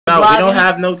No, we don't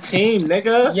have no team,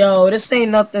 nigga. Yo, this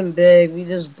ain't nothing big. We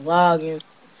just blogging,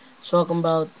 talking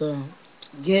about the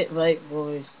Get Right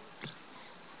Boys,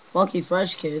 Funky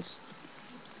Fresh Kids.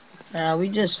 We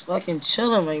just fucking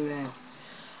chilling right now.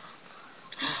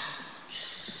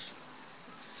 It's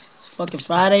fucking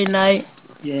Friday night.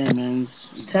 Yeah, man.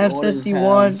 It's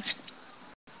 10:51.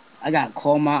 I gotta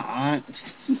call my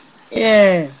aunt.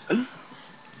 Yeah.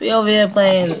 We over here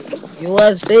playing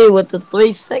UFC with the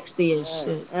 360 and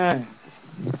shit.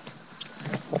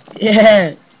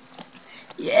 Yeah.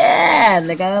 Yeah,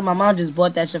 nigga. My mom just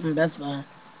bought that shit from Best Buy.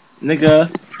 Nigga,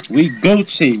 we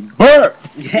Gucci. Burr!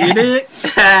 You dig?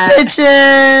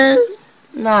 Bitches!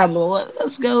 Nah, but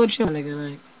let's go with you,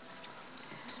 nigga. Like,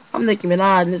 I'm Nicki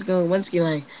Minaj and this girl Lewinsky,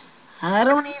 like, I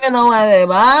don't even know why they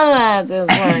buy at this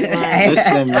point. Like,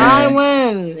 Listen, man. I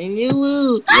win and you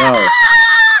lose. Yo.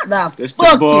 Nah, this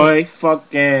the boy,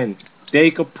 fucking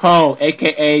Dave Capone,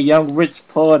 a.k.a. Young Rich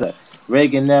Porter.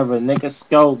 Reagan Never, nigga,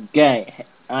 Skull Gang.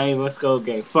 I ain't even Skull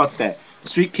Gang. Fuck that.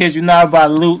 Street kids, you not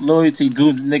about loot, loyalty,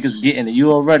 goons, niggas getting it.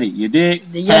 You already, you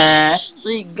dig? The young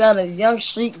street gunners, young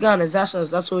street gunners. That's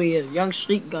us. That's what we is. Young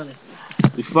street gunners.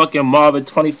 We fucking Marvin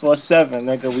 24/7,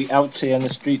 nigga. We out here in the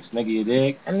streets, nigga. You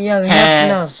dig? I'm Young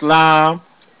Hefner. Slime.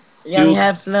 Young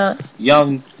Hefner.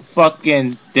 Young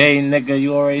fucking Day, nigga.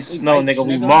 You already know, nigga.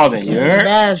 We Marvin. You heard?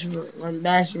 Bash.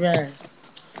 Let's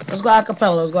go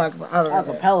acapella. Let's go acapella.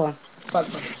 Acapella. Fuck.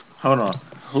 Hold on.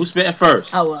 Who's spitting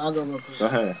first? I'll go real quick. Go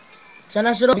ahead. Turn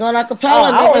that shit off. You going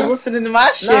acapella, nigga? I was listening to my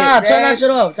shit. Nah, turn that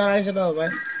shit off. Turn that shit off,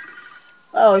 man.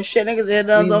 Oh shit,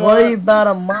 niggas. We worry about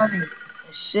the money.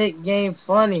 The shit game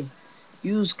funny.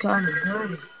 You's kinda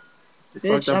dirty.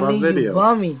 Bitch, I mean you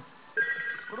bummy.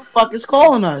 Who the fuck is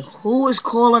calling us? Who is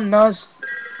calling us?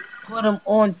 Put them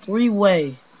on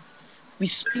three-way. We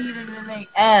speeding in they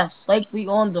ass like we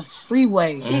on the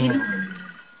freeway.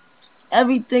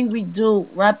 Everything we do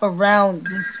wrap around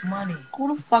this money.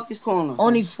 Who the fuck is calling us?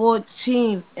 Only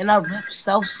 14 and I rip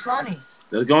South Sunny.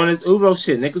 Let's go on this Uvo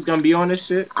shit. Niggas gonna be on this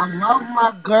shit. I love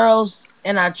my girls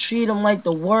and I treat them like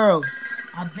the world.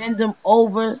 I bend them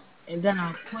over and then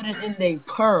I put it in they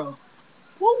pearl.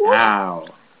 Wow.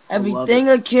 Everything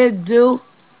a kid do,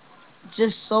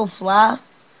 just so fly.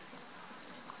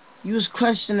 You was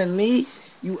questioning me.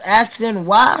 You asking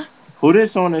why? Who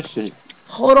this on this shit?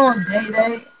 Hold on,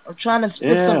 Day. I'm trying to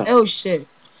spit some ill shit.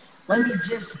 Let me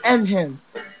just end him.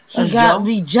 He got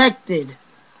rejected.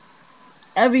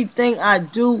 Everything I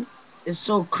do is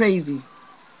so crazy.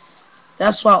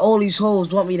 That's why all these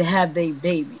hoes want me to have their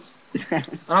baby. But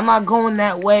I'm not going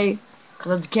that way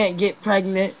because I can't get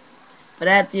pregnant. But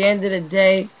at the end of the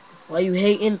day, while you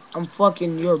hating, I'm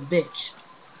fucking your bitch.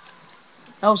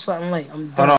 That was something like, I'm done.